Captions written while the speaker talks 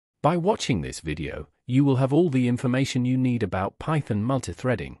By watching this video, you will have all the information you need about Python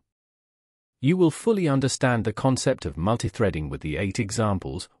multithreading. You will fully understand the concept of multithreading with the 8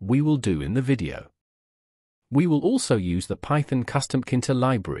 examples we will do in the video. We will also use the Python Customtkinter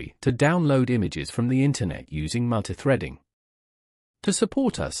library to download images from the internet using multithreading. To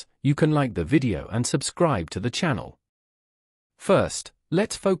support us, you can like the video and subscribe to the channel. First,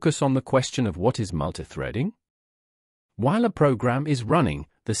 let's focus on the question of what is multithreading. While a program is running,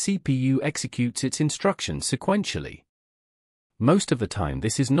 the CPU executes its instructions sequentially. Most of the time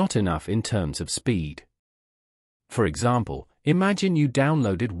this is not enough in terms of speed. For example, imagine you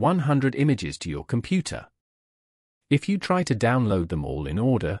downloaded 100 images to your computer. If you try to download them all in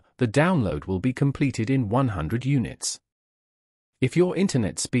order, the download will be completed in 100 units. If your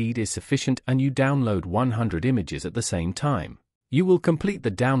internet speed is sufficient and you download 100 images at the same time, you will complete the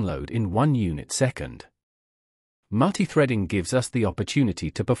download in 1 unit second. Multithreading gives us the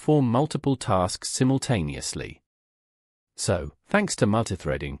opportunity to perform multiple tasks simultaneously. So, thanks to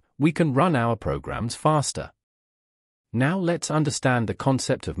multithreading, we can run our programs faster. Now let's understand the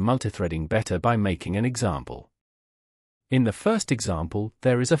concept of multithreading better by making an example. In the first example,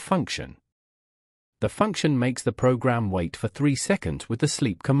 there is a function. The function makes the program wait for 3 seconds with the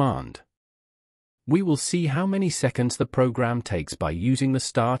sleep command. We will see how many seconds the program takes by using the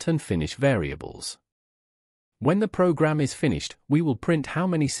start and finish variables. When the program is finished, we will print how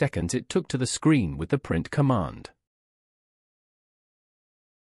many seconds it took to the screen with the print command.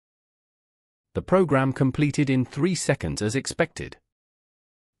 The program completed in 3 seconds as expected.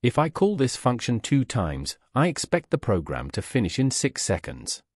 If I call this function 2 times, I expect the program to finish in 6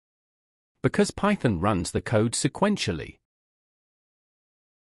 seconds. Because Python runs the code sequentially,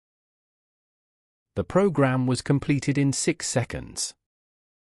 the program was completed in 6 seconds.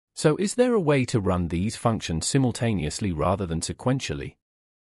 So is there a way to run these functions simultaneously rather than sequentially?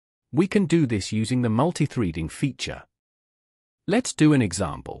 We can do this using the multithreading feature. Let's do an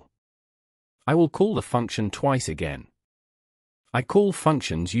example. I will call the function twice again. I call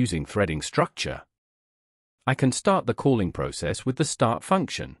functions using threading structure. I can start the calling process with the start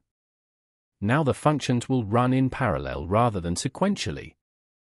function. Now the functions will run in parallel rather than sequentially.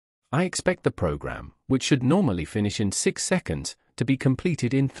 I expect the program, which should normally finish in 6 seconds, to be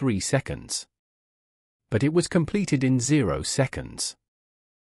completed in 3 seconds. But it was completed in 0 seconds.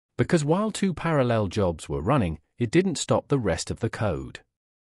 Because while 2 parallel jobs were running, it didn't stop the rest of the code.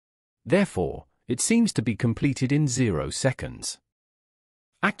 Therefore, it seems to be completed in 0 seconds.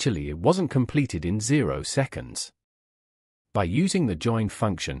 Actually, it wasn't completed in 0 seconds. By using the join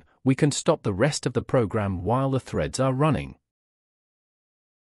function, we can stop the rest of the program while the threads are running.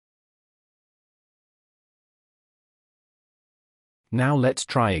 Now let's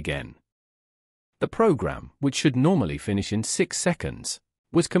try again. The program, which should normally finish in 6 seconds,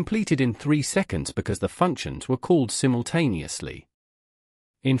 was completed in 3 seconds because the functions were called simultaneously.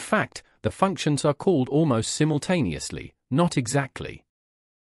 In fact, the functions are called almost simultaneously, not exactly.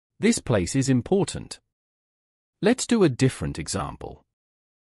 This place is important. Let's do a different example.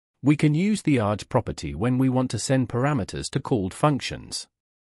 We can use the arg property when we want to send parameters to called functions.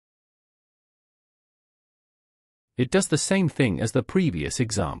 It does the same thing as the previous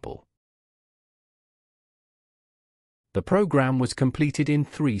example. The program was completed in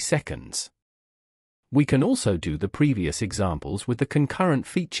 3 seconds. We can also do the previous examples with the concurrent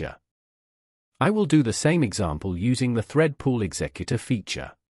feature. I will do the same example using the thread pool executor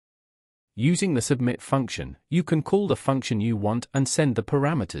feature. Using the submit function, you can call the function you want and send the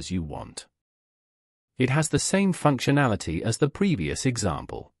parameters you want. It has the same functionality as the previous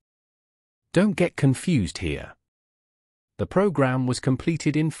example. Don't get confused here. The program was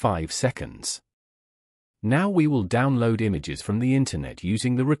completed in 5 seconds. Now we will download images from the internet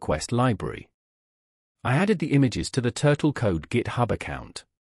using the request library. I added the images to the Turtle Code GitHub account.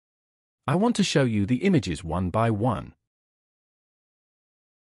 I want to show you the images one by one.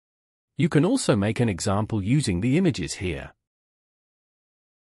 You can also make an example using the images here.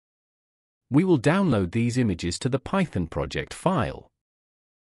 We will download these images to the Python project file.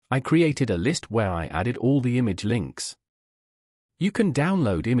 I created a list where I added all the image links. You can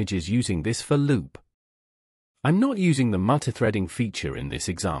download images using this for loop. I'm not using the multithreading feature in this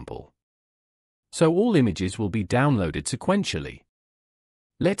example. So all images will be downloaded sequentially.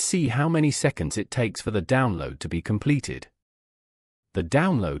 Let's see how many seconds it takes for the download to be completed. The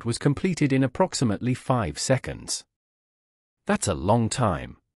download was completed in approximately 5 seconds. That's a long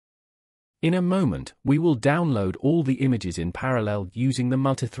time. In a moment, we will download all the images in parallel using the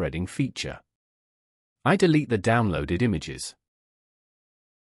multithreading feature. I delete the downloaded images.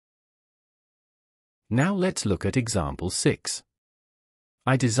 Now let's look at example 6.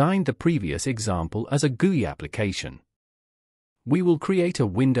 I designed the previous example as a GUI application. We will create a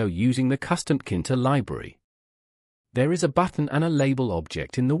window using the Customtkinter library. There is a button and a label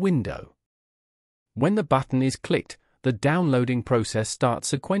object in the window. When the button is clicked, the downloading process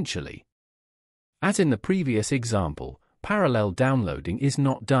starts sequentially. As in the previous example, parallel downloading is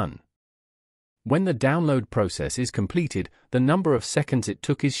not done. When the download process is completed, the number of seconds it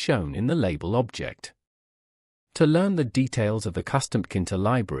took is shown in the label object. To learn the details of the Customtkinter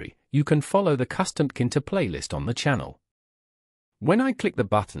library, you can follow the Customtkinter playlist on the channel. When I click the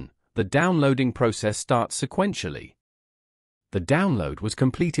button, the downloading process starts sequentially. The download was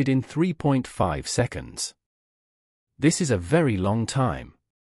completed in 3.5 seconds. This is a very long time.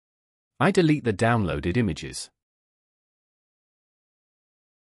 I delete the downloaded images.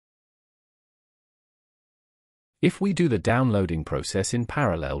 If we do the downloading process in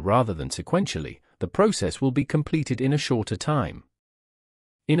parallel rather than sequentially, the process will be completed in a shorter time.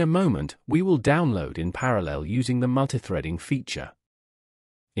 In a moment, we will download in parallel using the multithreading feature.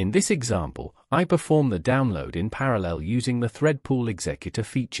 In this example, I perform the download in parallel using the thread pool executor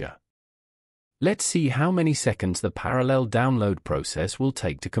feature. Let's see how many seconds the parallel download process will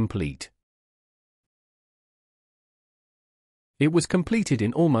take to complete. It was completed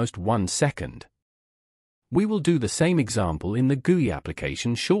in almost 1 second. We will do the same example in the GUI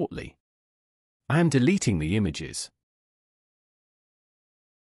application shortly. I am deleting the images.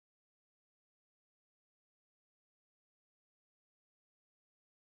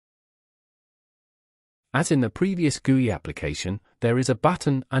 As in the previous GUI application, there is a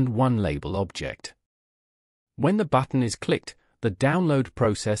button and one label object. When the button is clicked, the download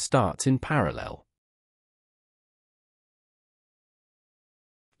process starts in parallel.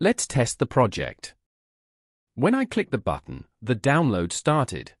 Let's test the project. When I click the button, the download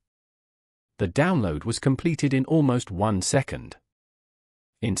started. The download was completed in almost 1 second.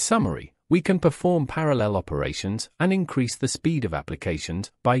 In summary, we can perform parallel operations and increase the speed of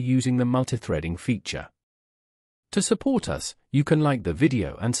applications by using the multithreading feature. To support us, you can like the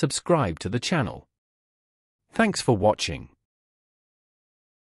video and subscribe to the channel. Thanks for watching.